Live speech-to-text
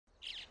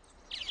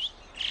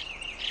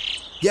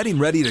Getting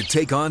ready to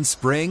take on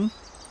spring?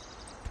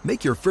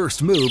 Make your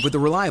first move with the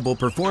reliable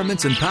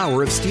performance and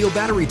power of Steel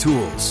battery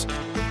tools.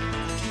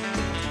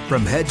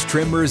 From hedge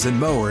trimmers and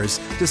mowers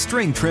to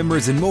string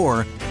trimmers and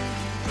more,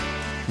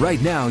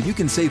 right now you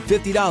can save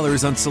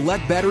 $50 on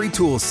select battery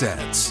tool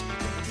sets.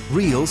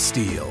 Real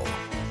Steel.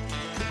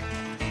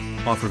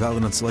 Offer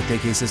valid on select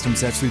AK system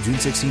sets through June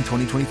 16,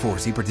 2024.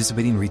 See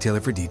participating retailer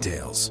for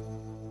details.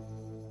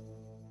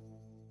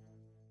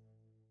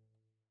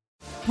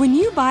 When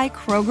you buy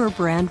Kroger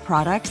brand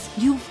products,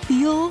 you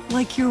feel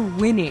like you're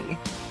winning.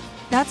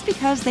 That's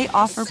because they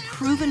offer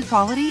proven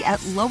quality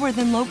at lower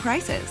than low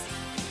prices.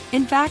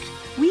 In fact,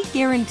 we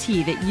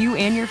guarantee that you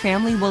and your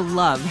family will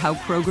love how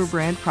Kroger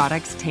brand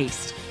products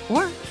taste,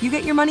 or you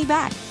get your money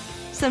back.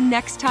 So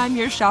next time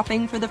you're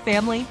shopping for the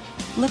family,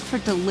 look for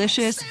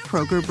delicious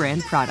Kroger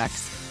brand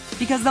products,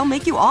 because they'll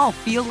make you all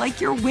feel like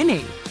you're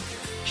winning.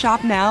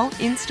 Shop now,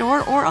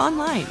 in-store, or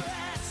online.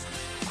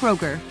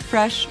 Kroger,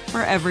 fresh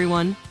for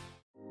everyone.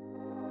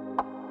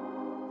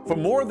 For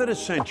more than a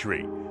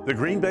century, the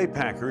Green Bay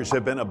Packers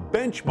have been a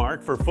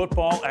benchmark for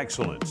football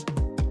excellence.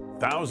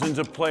 Thousands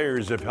of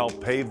players have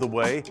helped pave the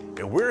way,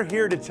 and we're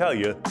here to tell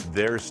you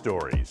their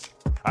stories.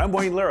 I'm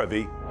Wayne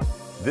Larrivee.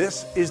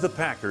 This is the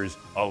Packers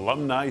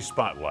Alumni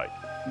Spotlight.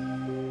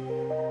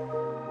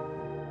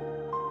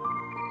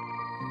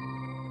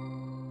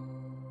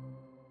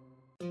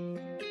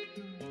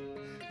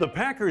 The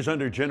Packers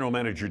under general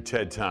manager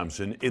Ted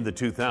Thompson in the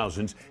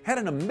 2000s had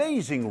an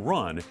amazing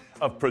run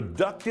of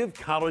productive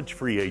college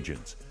free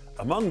agents.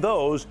 Among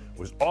those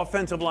was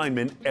offensive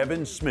lineman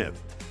Evan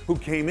Smith, who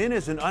came in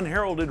as an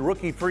unheralded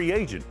rookie free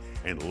agent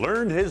and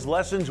learned his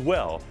lessons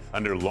well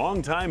under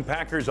longtime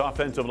Packers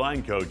offensive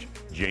line coach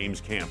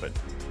James Campen.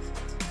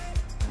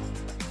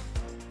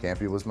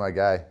 Campy was my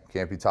guy.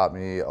 Campy taught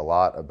me a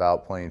lot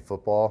about playing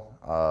football.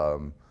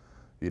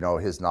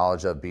 His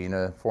knowledge of being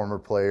a former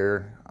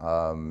player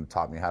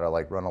taught me how to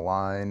run a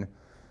line,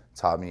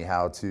 taught me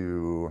how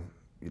to,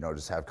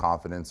 just have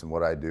confidence in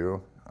what I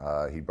do.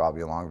 He brought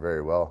me along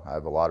very well. I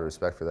have a lot of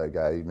respect for that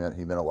guy. He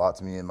meant a lot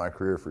to me in my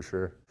career for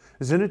sure.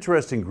 There's an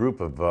interesting group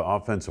of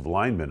offensive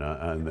linemen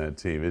on that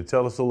team.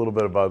 Tell us a little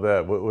bit about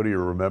that. What are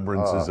your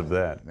remembrances of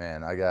that?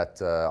 Man, I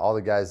got all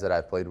the guys that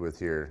I've played with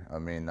here. I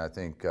mean, I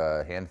think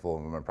a handful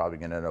of them are probably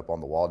going to end up on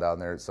the wall down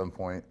there at some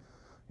point.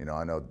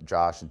 I know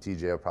Josh and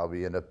TJ will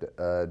probably end up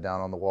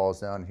down on the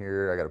walls down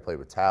here. I got to play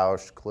with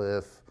Tausch,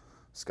 Cliff,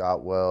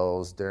 Scott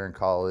Wells, Darren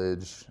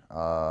College,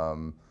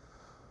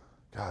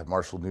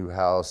 Marshall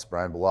Newhouse,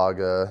 Brian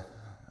Balaga.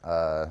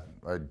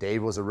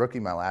 Dave was a rookie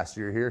my last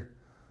year here.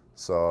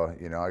 So,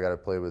 I got to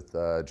play with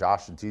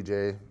Josh and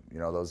TJ.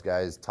 Those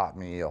guys taught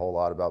me a whole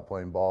lot about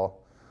playing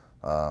ball.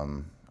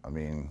 When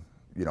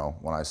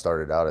I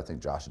started out, I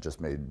think Josh had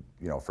just made,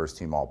 first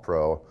team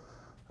All-Pro.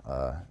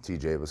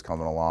 TJ was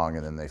coming along,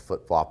 and then they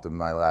flip-flopped him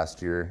my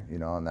last year,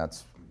 and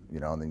that's,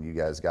 and then you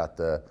guys got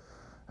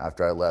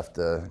after I left,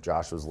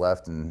 Josh was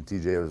left, and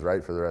TJ was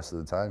right for the rest of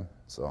the time,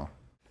 so.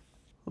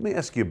 Let me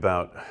ask you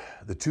about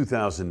the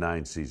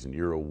 2009 season.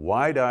 You're a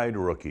wide-eyed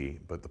rookie,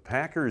 but the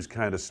Packers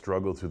kind of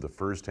struggled through the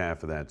first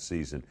half of that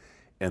season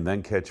and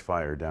then catch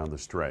fire down the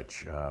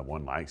stretch.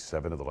 Won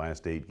 7 of the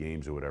last 8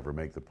 games or whatever,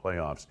 make the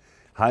playoffs.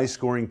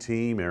 High-scoring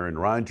team, Aaron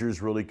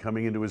Rodgers really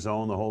coming into his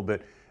own the whole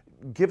bit.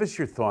 Give us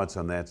your thoughts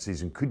on that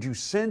season. Could you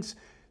sense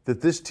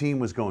that this team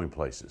was going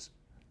places?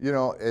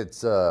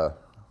 It's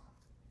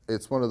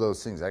one of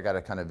those things. I got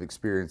to kind of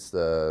experience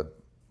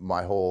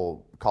my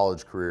whole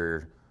college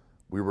career.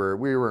 We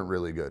weren't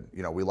really good.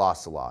 We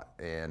lost a lot.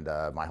 And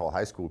my whole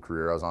high school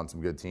career, I was on some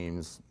good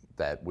teams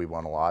that we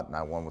won a lot, and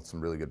I won with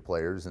some really good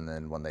players. And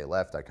then when they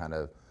left, I kind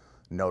of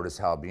noticed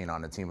how being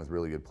on a team with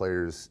really good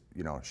players,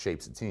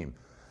 shapes a team.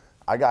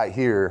 I got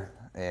here,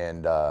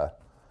 and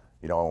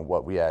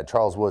what we had,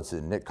 Charles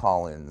Woodson, Nick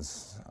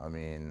Collins.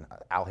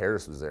 Al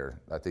Harris was there.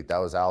 I think that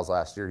was Al's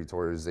last year. He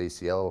tore his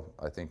ACL,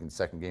 I think, in the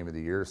second game of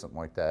the year or something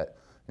like that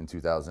in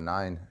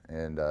 2009.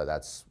 And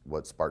that's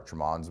what sparked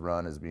Tremon's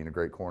run as being a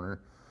great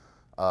corner.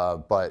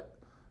 But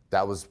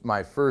that was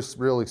my first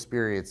real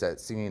experience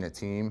at seeing a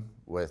team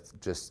with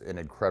just an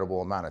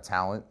incredible amount of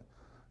talent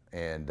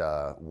and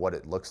what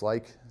it looks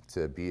like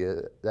to be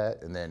that.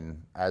 And then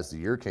as the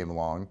year came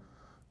along,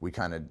 we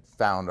kind of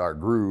found our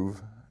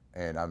groove.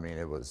 And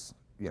it was,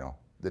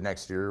 the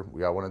next year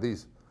we got one of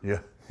these. Yeah.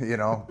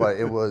 But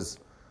it was,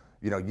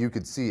 you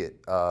could see it.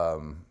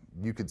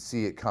 You could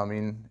see it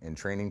coming in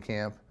training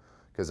camp,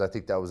 because I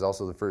think that was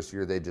also the first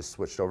year they just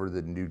switched over to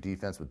the new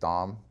defense with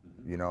Dom.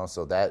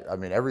 So that,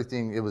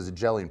 everything, it was a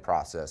gelling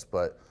process.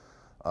 But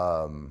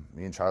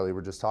me and Charlie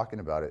were just talking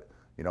about it.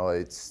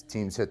 It's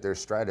teams hit their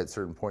stride at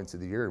certain points of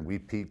the year, and we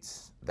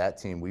peaked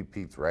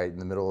right in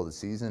the middle of the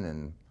season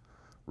and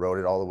rode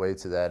it all the way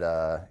to that,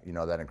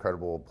 that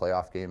incredible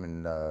playoff game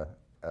in,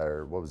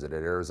 or what was it,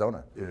 at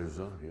Arizona?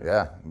 Arizona, yeah.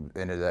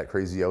 Yeah, into that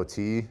crazy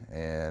OT,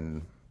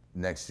 and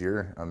next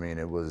year,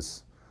 it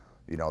was,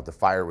 the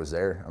fire was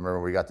there. I remember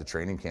when we got to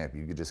training camp,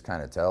 you could just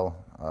kind of tell.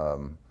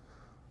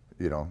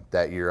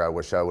 That year I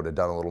wish I would have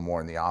done a little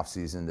more in the off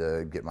season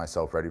to get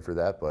myself ready for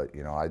that, but,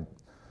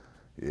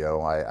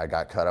 I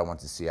got cut. I went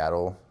to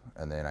Seattle,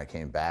 and then I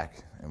came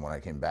back. And when I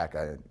came back,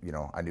 I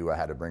knew I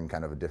had to bring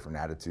kind of a different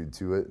attitude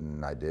to it,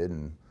 and I did.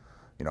 And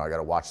I got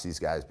to watch these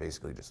guys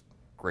basically just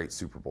great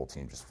Super Bowl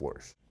team just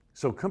flourish.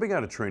 So coming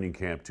out of training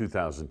camp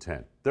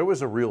 2010, there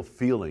was a real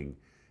feeling,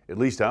 at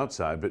least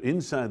outside, but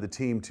inside the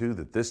team too,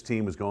 that this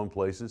team was going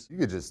places. You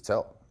could just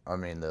tell. I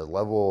mean, the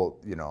level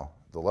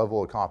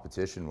of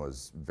competition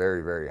was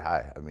very, very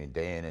high. I mean,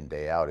 day in and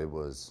day out, it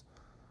was,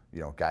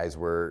 guys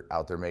were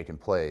out there making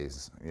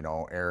plays.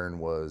 Aaron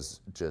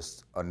was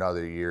just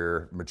another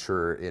year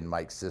mature in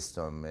Mike's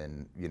system,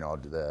 and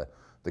the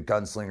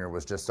gunslinger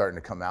was just starting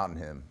to come out in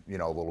him, a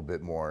little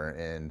bit more,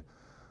 and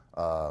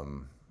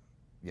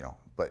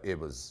but it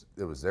was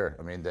there.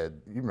 I mean,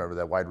 you remember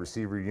that wide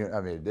receiver unit? I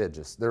mean,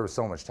 there was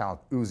so much talent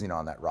oozing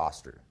on that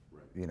roster.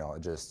 Right.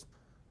 It just,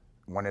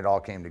 when it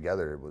all came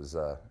together, it was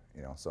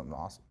something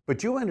awesome.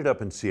 But you ended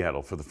up in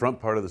Seattle for the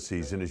front part of the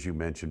season, as you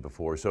mentioned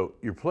before. So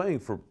you're playing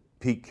for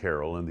Pete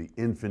Carroll in the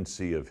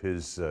infancy of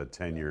his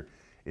tenure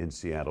in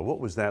Seattle. What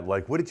was that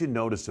like? What did you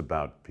notice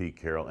about Pete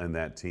Carroll and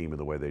that team and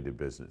the way they did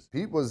business?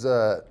 Pete was,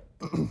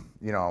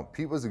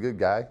 Pete was a good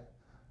guy.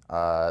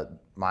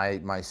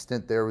 My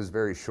stint there was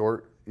very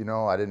short.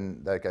 I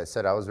didn't, like I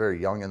said, I was very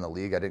young in the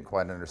league. I didn't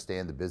quite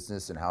understand the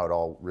business and how it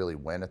all really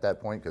went at that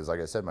point. Because, like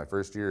I said, my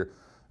first year,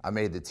 I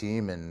made the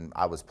team and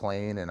I was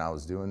playing and I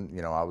was doing,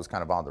 I was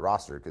kind of on the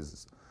roster.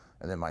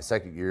 And then my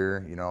second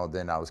year,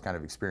 then I was kind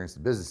of experienced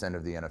the business end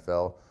of the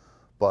NFL.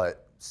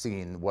 But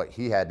seeing what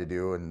he had to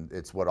do, and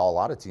it's what a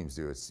lot of teams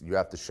do, it's you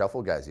have to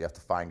shuffle guys. You have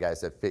to find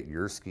guys that fit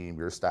your scheme,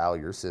 your style,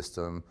 your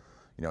system.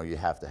 You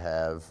have to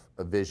have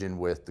a vision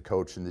with the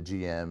coach and the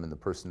GM and the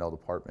personnel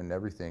department and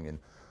everything. And,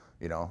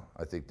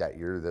 I think that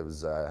year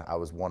I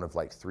was one of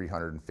like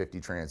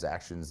 350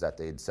 transactions that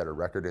they'd set a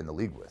record in the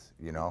league with,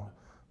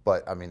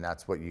 But, I mean,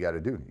 that's what you got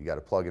to do. You got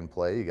to plug and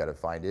play. You got to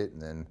find it.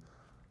 And then,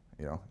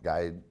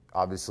 guy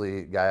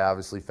obviously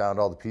found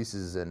all the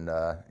pieces and,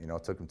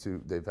 took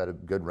them they've had a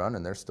good run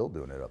and they're still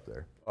doing it up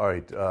there. All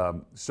right.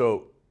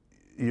 So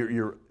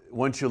you're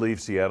once you leave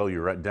Seattle,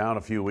 you're down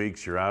a few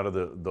weeks, you're out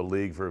of the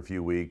league for a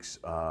few weeks,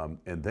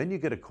 and then you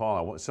get a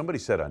call. Somebody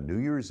said on New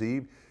Year's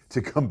Eve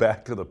to come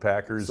back to the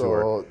Packers.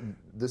 So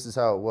this is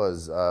how it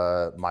was.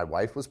 My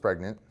wife was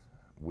pregnant.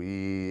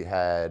 We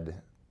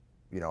had,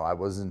 I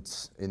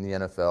wasn't in the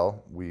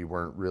NFL. We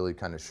weren't really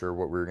kind of sure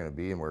what we were going to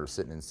be, and we were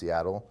sitting in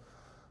Seattle.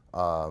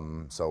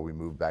 So we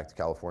moved back to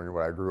California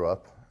where I grew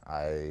up.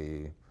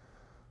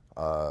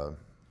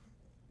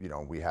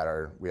 We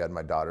had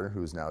my daughter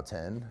who's now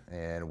 10,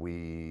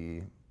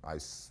 and I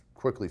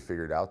quickly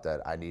figured out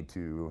that I need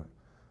to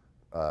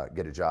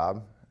get a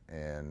job,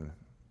 and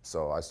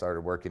so I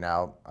started working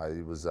out.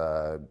 I was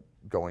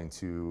going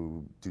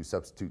to do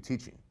substitute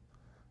teaching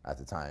at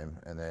the time,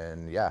 and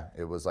then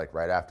it was like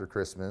right after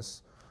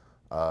Christmas.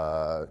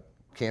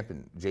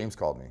 James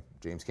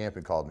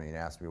Campen called me and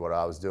asked me what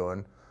I was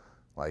doing.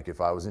 Like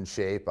if I was in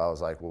shape, I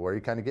was like, well, where are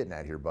you kind of getting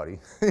at here, buddy?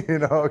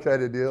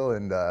 kind of deal.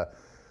 And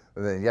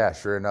then,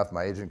 sure enough,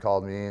 my agent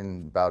called me,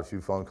 and about a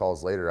few phone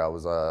calls later, I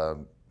was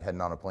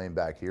heading on a plane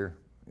back here,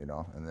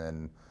 And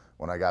then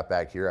when I got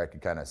back here, I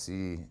could kind of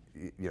see,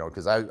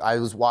 because I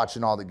was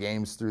watching all the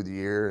games through the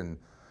year, and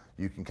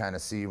you can kind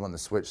of see when the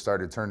switch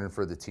started turning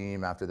for the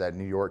team after that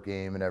New York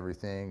game and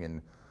everything.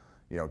 And,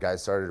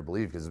 guys started to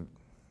believe because,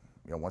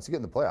 once you get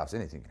in the playoffs,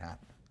 anything can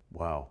happen.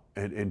 Wow.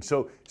 And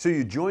so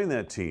you joined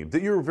that team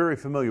that you were very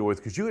familiar with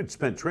because you had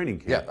spent training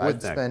camp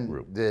with that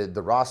group.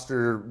 The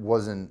roster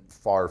wasn't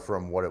far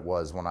from what it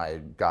was when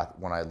I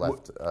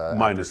left.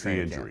 Minus the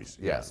injuries.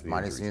 Yes,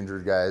 minus the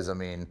injured guys. I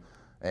mean,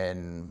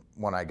 and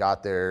when I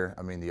got there,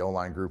 I mean, the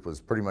O-line group was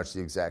pretty much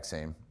the exact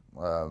same.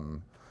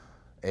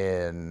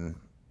 And,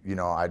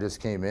 I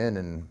just came in,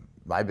 and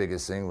my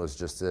biggest thing was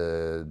just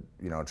to,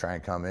 try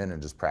and come in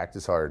and just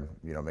practice hard,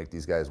 make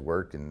these guys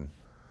work and,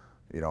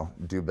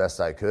 do best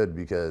I could,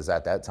 because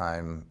at that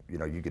time,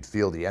 you could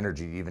feel the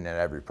energy even in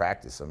every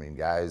practice. I mean,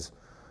 guys,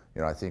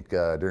 I think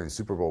during the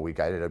Super Bowl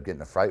week, I ended up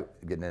getting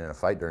in a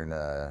fight during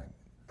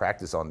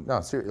practice on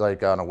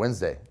a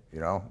Wednesday,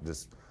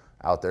 just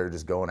out there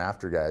just going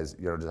after guys,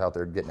 just out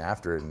there getting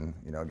after it, and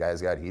guys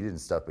got heated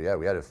and stuff. But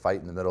we had a fight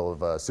in the middle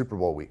of Super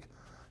Bowl week,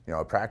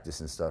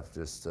 practice and stuff,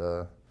 just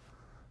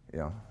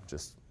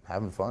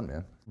having fun,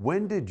 man.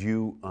 When did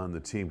you on the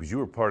team, because you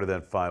were part of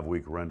that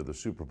 5-week run to the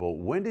Super Bowl,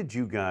 when did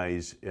you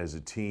guys as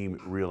a team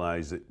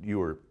realize that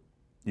you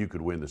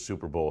could win the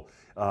Super Bowl?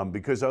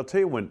 Because I'll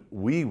tell you when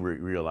we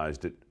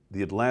realized it,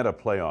 the Atlanta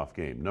playoff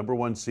game, number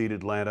 1 seed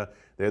Atlanta,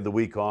 they had the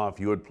week off,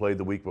 you had played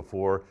the week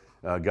before,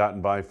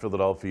 gotten by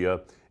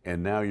Philadelphia,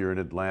 and now you're in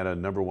Atlanta,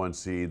 number 1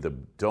 seed, the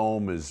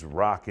dome is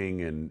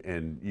rocking,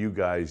 and you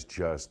guys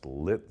just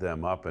lit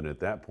them up, and at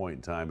that point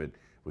in time, it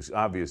was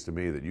obvious to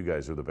me that you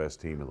guys are the best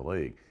team in the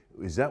league.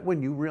 Is that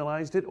when you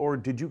realized it, or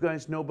did you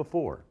guys know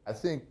before? I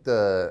think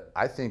the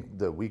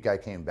week I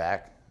came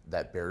back,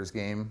 that Bears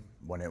game,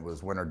 when it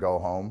was win or go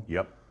home.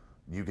 Yep.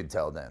 You could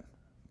tell then.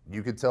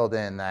 You could tell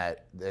then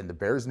that, and the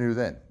Bears knew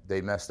then.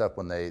 They messed up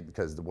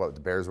because the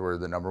Bears were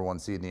the number 1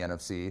 seed in the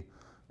NFC,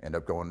 end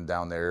up going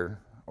down there,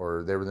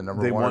 or they were the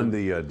number They one. won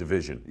the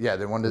division. Yeah,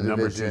 they won the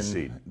number division. 2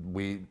 seed.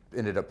 We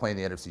ended up playing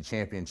the NFC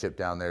Championship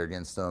down there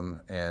against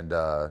them, and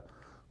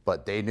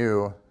but they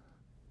knew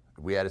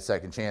we had a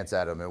second chance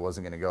at them. It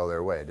wasn't going to go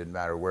their way. It didn't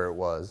matter where it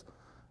was.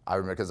 I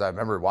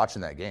remember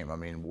watching that game. I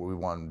mean, we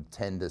won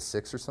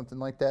 10-6 or something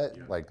like that.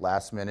 Yeah. Like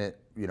last minute,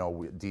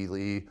 D.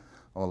 Lee,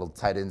 a little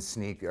tight end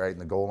sneak right in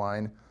the goal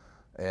line,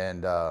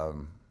 and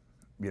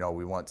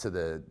we went to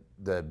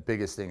the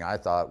biggest thing I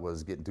thought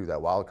was getting through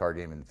that wild card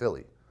game in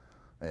Philly,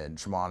 and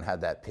Tramon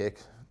had that pick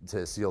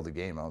to seal the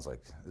game. I was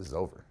like, this is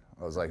over.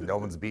 I was like, no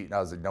one's beating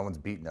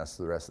us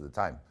the rest of the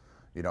time,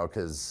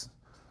 because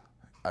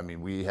I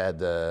mean, we had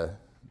the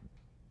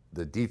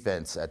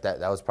defense at that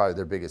was probably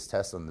their biggest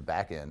test on the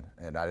back end,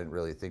 and I didn't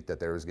really think that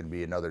there was going to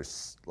be another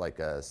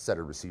a set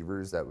of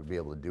receivers that would be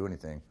able to do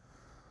anything.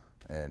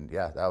 And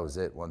yeah, that was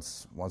it.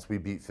 Once we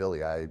beat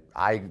Philly,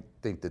 I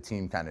think the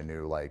team kind of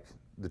knew, like,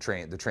 the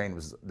train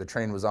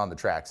was on the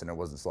tracks and it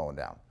wasn't slowing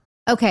down.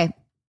 Okay.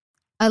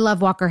 I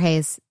love Walker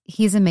Hayes.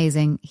 He's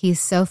amazing.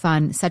 He's so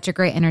fun, such a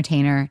great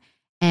entertainer.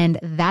 And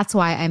that's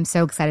why I'm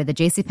so excited that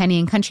JCPenney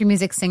and country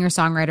music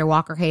singer-songwriter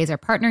Walker Hayes are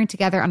partnering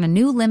together on a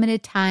new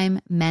limited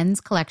time men's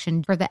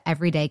collection for the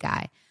everyday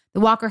guy. The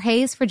Walker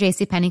Hayes for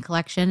JCPenney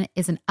collection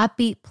is an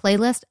upbeat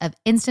playlist of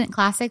instant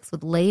classics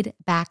with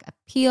laid-back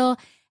appeal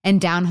and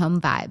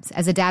down-home vibes.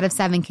 As a dad of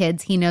 7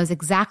 kids, he knows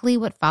exactly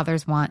what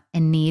fathers want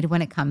and need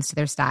when it comes to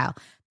their style.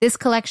 This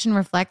collection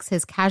reflects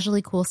his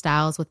casually cool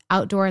styles with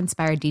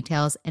outdoor-inspired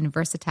details and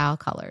versatile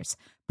colors.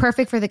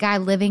 Perfect for the guy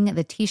living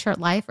the t-shirt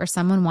life or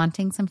someone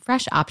wanting some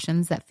fresh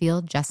options that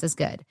feel just as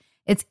good.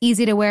 It's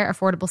easy to wear,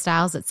 affordable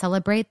styles that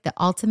celebrate the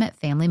ultimate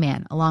family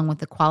man, along with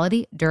the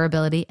quality,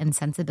 durability, and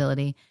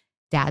sensibility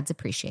dads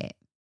appreciate.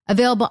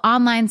 Available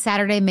online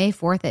Saturday, May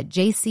 4th at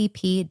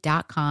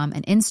jcp.com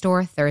and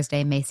in-store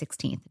Thursday, May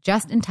 16th,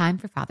 just in time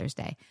for Father's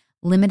Day.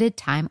 Limited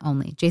time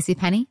only.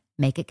 JCPenney,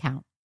 make it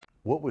count.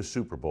 What was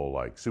Super Bowl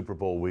like? Super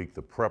Bowl week,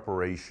 the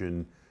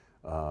preparation,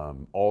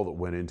 all that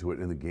went into it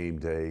in the game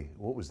day.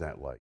 What was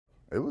that like?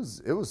 It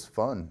was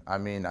fun. I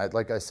mean,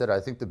 like I said, I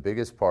think the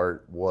biggest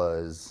part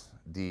was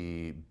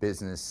the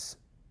business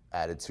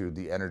attitude,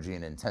 the energy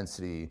and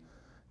intensity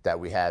that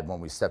we had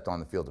when we stepped on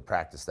the field to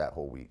practice that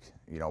whole week.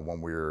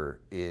 When we were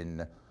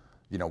in,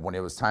 when it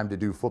was time to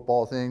do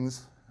football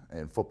things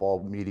and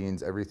football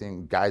meetings,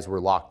 everything, guys were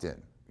locked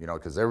in,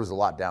 because there was a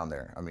lot down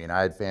there. I mean,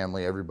 I had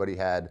family, everybody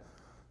had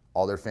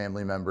all their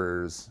family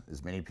members,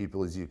 as many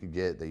people as you could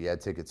get that you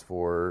had tickets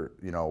for.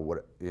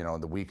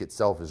 The week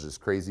itself is just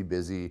crazy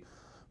busy.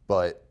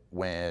 But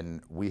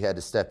when we had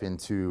to step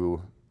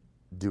into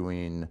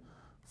doing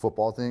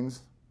football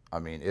things, I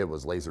mean, it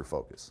was laser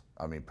focus.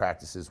 I mean,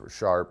 practices were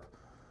sharp.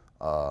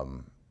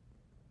 And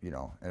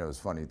it was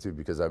funny too,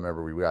 because I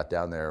remember we got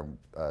down there,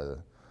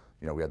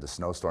 we had the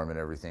snowstorm and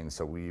everything,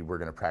 so we were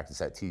going to practice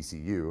at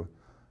TCU,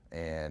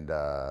 and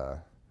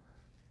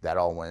that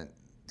all went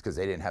because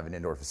they didn't have an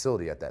indoor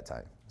facility at that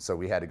time. So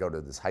we had to go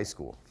to this high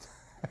school,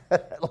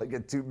 like a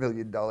 $2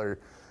 million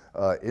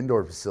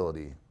indoor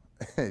facility,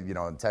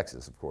 in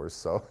Texas, of course.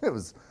 So it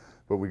was,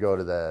 but we go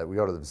to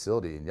the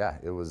facility, and yeah,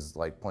 it was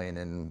like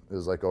it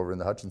was like over in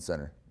the Hutchins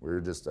Center. We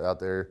were just out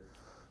there,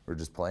 we were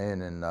just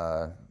playing, and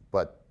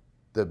but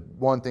the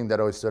one thing that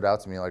always stood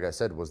out to me, like I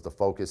said, was the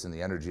focus and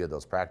the energy of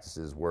those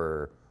practices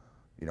were,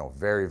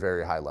 very,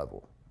 very high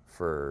level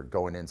for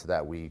going into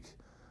that week,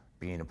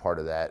 being a part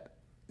of that,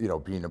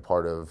 being a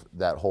part of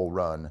that whole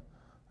run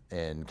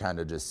and kind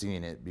of just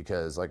seeing it,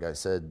 because like I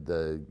said,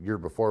 the year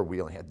before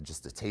we only had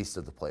just a taste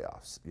of the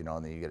playoffs, and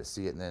then you get to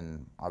see it, and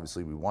then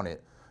obviously we won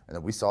it, and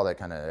then we saw that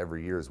kind of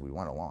every year as we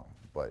went along.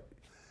 But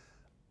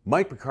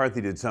Mike McCarthy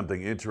did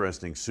something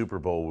interesting Super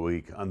Bowl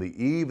week. On the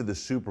eve of the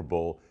Super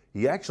Bowl,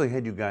 he actually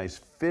had you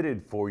guys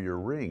fitted for your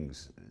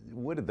rings.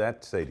 What did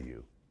that say to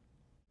you?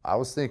 I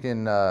was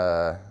thinking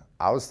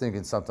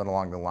something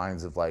along the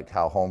lines of like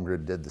how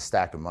HomeGrid did the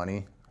stack of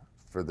money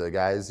for the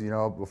guys,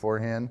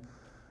 beforehand.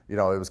 It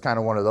was kind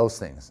of one of those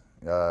things.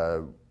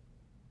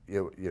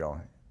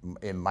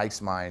 In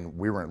Mike's mind,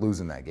 we weren't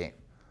losing that game.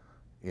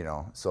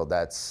 So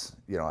that's,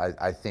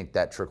 I think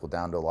that trickled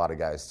down to a lot of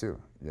guys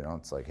too.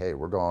 It's like, hey,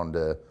 we're going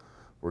to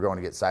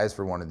get size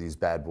for one of these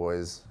bad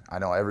boys. I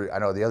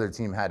know the other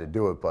team had to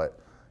do it, but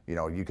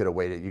you could have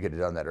waited. You could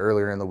have done that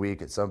earlier in the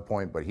week at some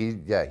point. But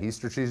he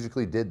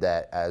strategically did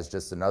that as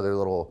just another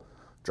little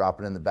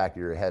dropping in the back of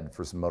your head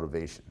for some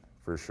motivation,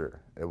 for sure.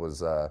 It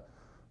was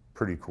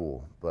pretty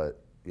cool.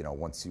 But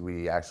once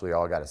we actually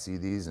all got to see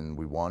these and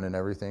we won and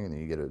everything, and then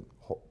you get to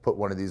put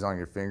one of these on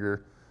your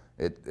finger,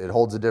 it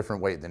holds a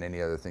different weight than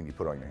any other thing you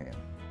put on your hand.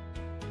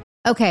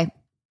 Okay.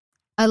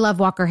 I love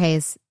Walker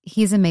Hayes.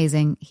 He's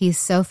amazing. He's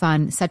so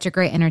fun, such a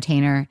great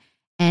entertainer.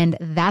 And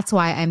that's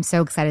why I'm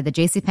so excited that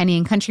JCPenney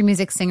and country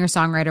music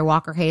singer-songwriter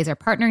Walker Hayes are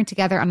partnering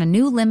together on a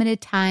new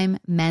limited time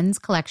men's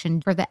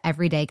collection for the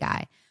everyday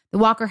guy. The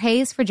Walker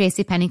Hayes for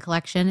JCPenney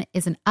collection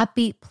is an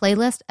upbeat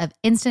playlist of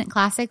instant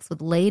classics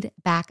with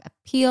laid-back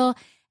appeal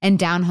and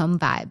down-home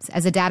vibes.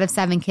 As a dad of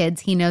 7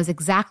 kids, he knows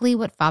exactly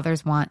what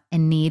fathers want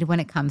and need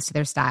when it comes to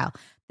their style.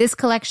 This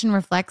collection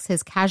reflects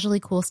his casually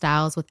cool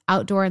styles with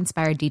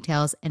outdoor-inspired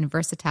details and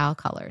versatile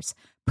colors.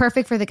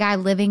 Perfect for the guy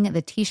living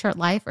the t-shirt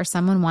life or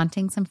someone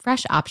wanting some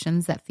fresh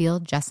options that feel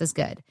just as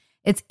good.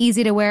 It's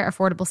easy to wear,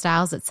 affordable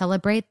styles that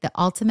celebrate the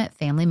ultimate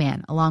family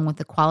man, along with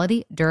the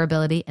quality,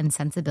 durability, and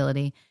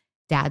sensibility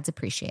dads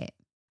appreciate.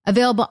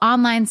 Available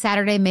online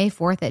Saturday, May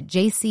 4th at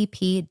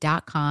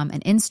jcp.com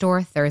and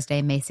in-store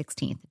Thursday, May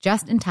 16th,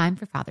 just in time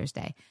for Father's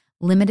Day.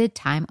 Limited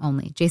time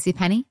only.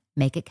 JCPenney,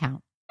 make it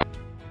count.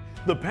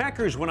 The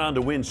Packers went on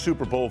to win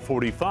Super Bowl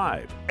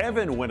 45.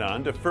 Evan went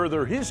on to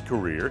further his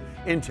career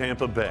in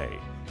Tampa Bay.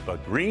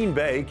 But Green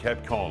Bay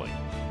kept calling.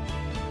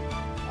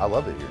 I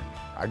love it here.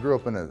 I grew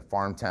up in a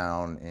farm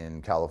town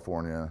in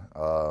California.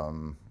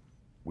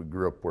 We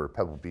grew up where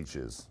Pebble Beach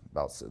is,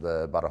 about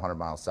 100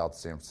 miles south of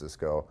San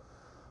Francisco.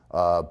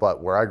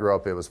 But where I grew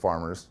up, it was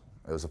farmers.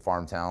 It was a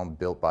farm town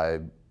built by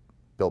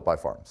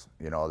farms.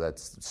 You know,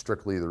 that's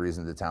strictly the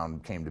reason the town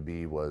came to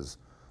be, was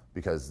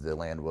because the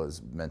land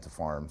was meant to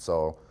farm.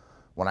 So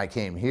when I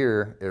came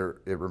here,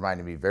 it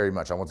reminded me very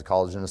much. I went to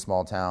college in a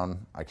small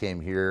town. I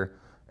came here,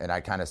 and I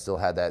kind of still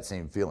had that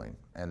same feeling.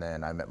 And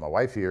then I met my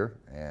wife here,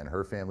 and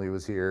her family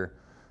was here.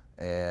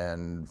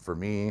 And for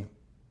me,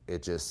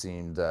 it just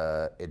seemed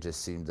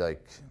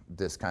like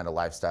this kind of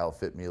lifestyle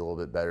fit me a little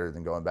bit better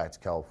than going back to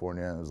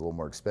California. It was a little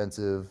more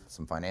expensive.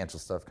 Some financial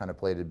stuff kind of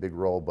played a big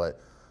role, but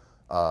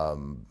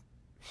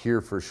here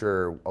for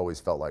sure always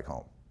felt like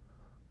home.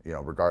 You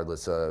know,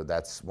 regardless,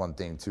 that's one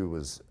thing too,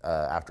 was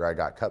after I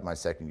got cut my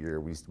second year,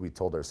 we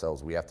told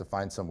ourselves we have to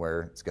find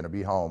somewhere, it's gonna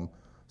be home,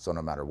 so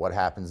no matter what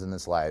happens in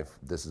this life,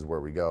 this is where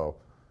we go.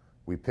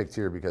 We picked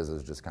here because it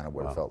was just kind of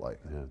what it felt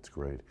like. Yeah, it's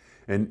great.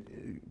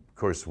 And of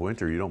course,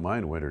 winter, you don't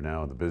mind winter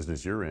now in the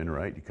business you're in,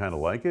 right? You kind of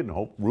like it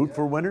and root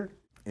for winter?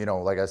 You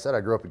know, like I said,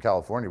 I grew up in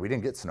California. We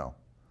didn't get snow.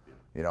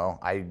 You know,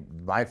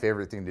 my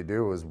favorite thing to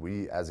do was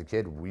as a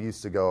kid, we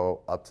used to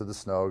go up to the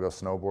snow, go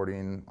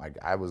snowboarding. Like,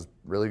 I was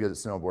really good at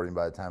snowboarding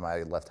by the time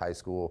I left high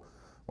school.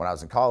 When I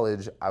was in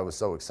college, I was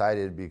so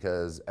excited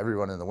because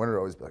everyone in the winter would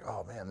always be like,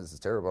 oh man, this is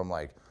terrible. I'm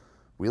like,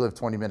 we lived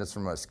 20 minutes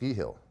from a ski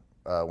hill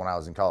when I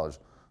was in college.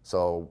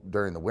 So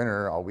during the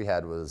winter, all we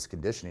had was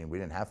conditioning. We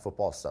didn't have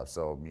football stuff.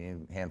 So me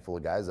and a handful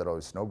of guys that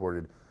always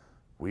snowboarded,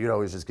 we'd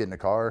always just get in the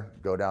car,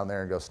 go down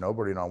there and go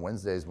snowboarding on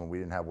Wednesdays when we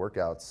didn't have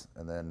workouts.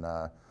 And then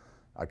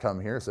I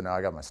come here, so now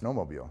I got my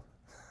snowmobile.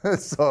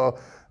 So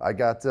I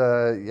got,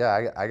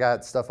 I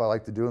got stuff I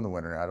like to do in the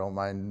winter. I don't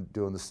mind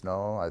doing the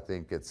snow. I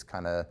think it's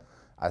kind of,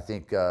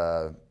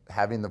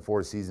 having the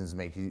four seasons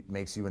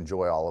makes you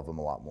enjoy all of them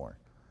a lot more.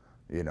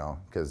 You know,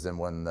 because then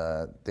when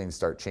things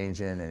start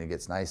changing and it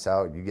gets nice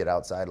out, you get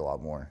outside a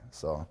lot more.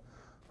 So,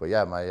 but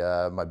yeah,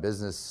 my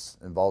business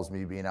involves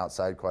me being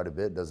outside quite a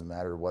bit. Doesn't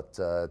matter what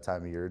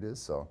time of year it is.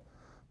 So,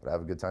 but I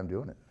have a good time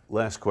doing it.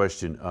 Last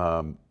question: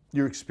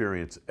 your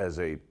experience as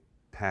a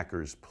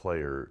Packers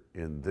player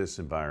in this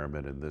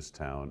environment, in this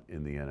town,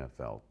 in the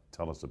NFL.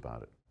 Tell us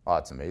about it. Oh,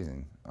 it's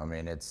amazing. I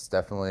mean, it's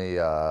definitely.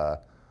 I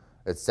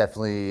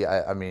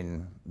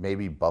mean,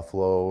 maybe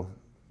Buffalo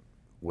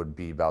would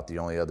be about the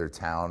only other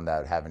town that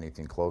would have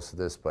anything close to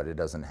this, but it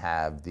doesn't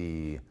have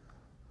the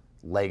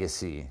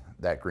legacy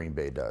that Green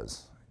Bay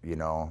does. You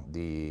know,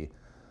 the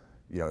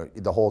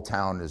whole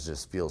town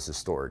just feels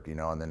historic, you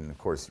know, and then of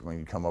course when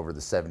you come over the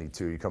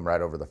 72, you come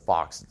right over the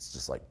Fox, it's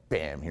just like,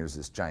 bam, here's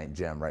this giant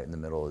gem right in the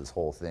middle of this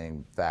whole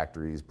thing.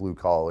 Factories, blue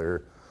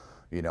collar,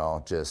 you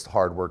know, just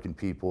hardworking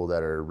people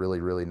that are really,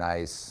 really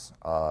nice.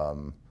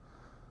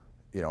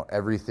 You know,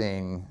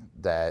 everything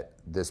that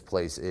this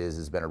place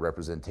has been a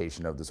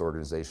representation of this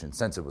organization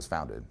since it was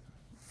founded,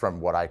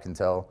 from what I can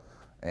tell.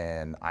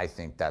 And I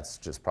think that's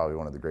just probably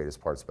one of the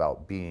greatest parts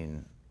about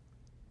being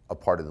a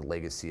part of the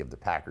legacy of the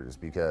Packers,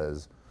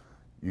 because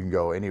you can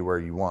go anywhere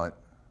you want,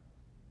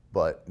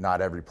 but not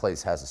every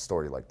place has a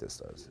story like this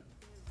does.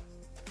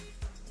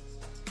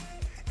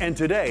 And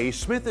today,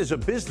 Smith is a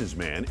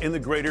businessman in the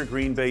greater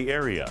Green Bay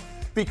area,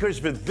 because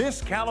for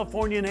this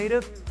California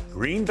native,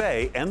 Green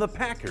Bay and the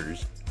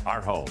Packers are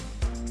home.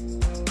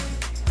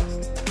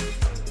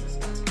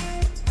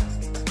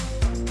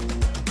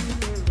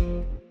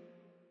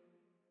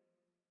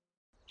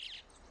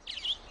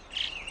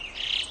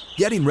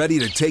 Getting ready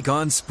to take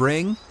on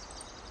spring?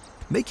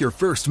 Make your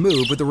first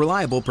move with the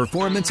reliable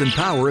performance and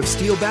power of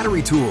Steel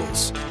battery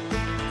tools.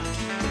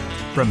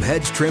 From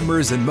hedge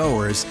trimmers and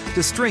mowers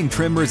to string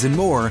trimmers and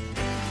more,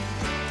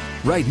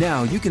 right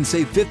now you can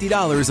save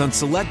 $50 on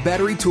select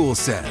battery tool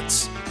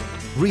sets.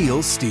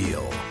 Real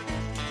Steel.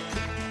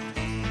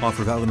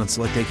 Offer valid on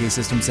select AK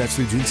system sets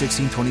through June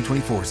 16,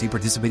 2024. See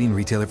participating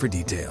retailer for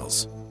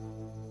details.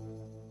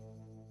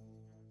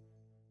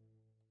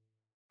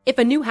 If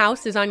a new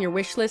house is on your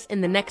wish list in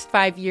the next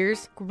 5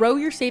 years, grow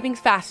your savings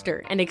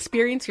faster and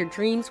experience your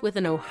dreams with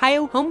an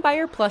Ohio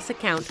Homebuyer Plus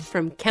account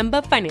from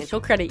Kemba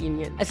Financial Credit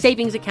Union. A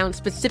savings account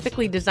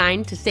specifically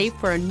designed to save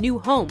for a new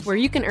home, where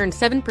you can earn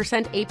 7%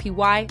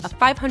 APY,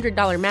 a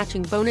 $500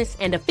 matching bonus,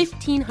 and a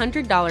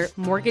 $1,500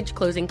 mortgage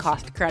closing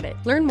cost credit.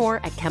 Learn more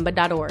at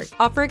Kemba.org.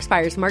 Offer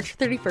expires March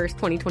 31st,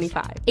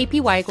 2025.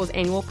 APY equals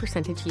annual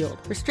percentage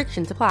yield.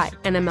 Restrictions apply.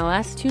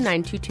 NMLS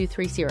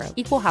 292230.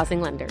 Equal housing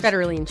lender.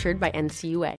 Federally insured by NCUA.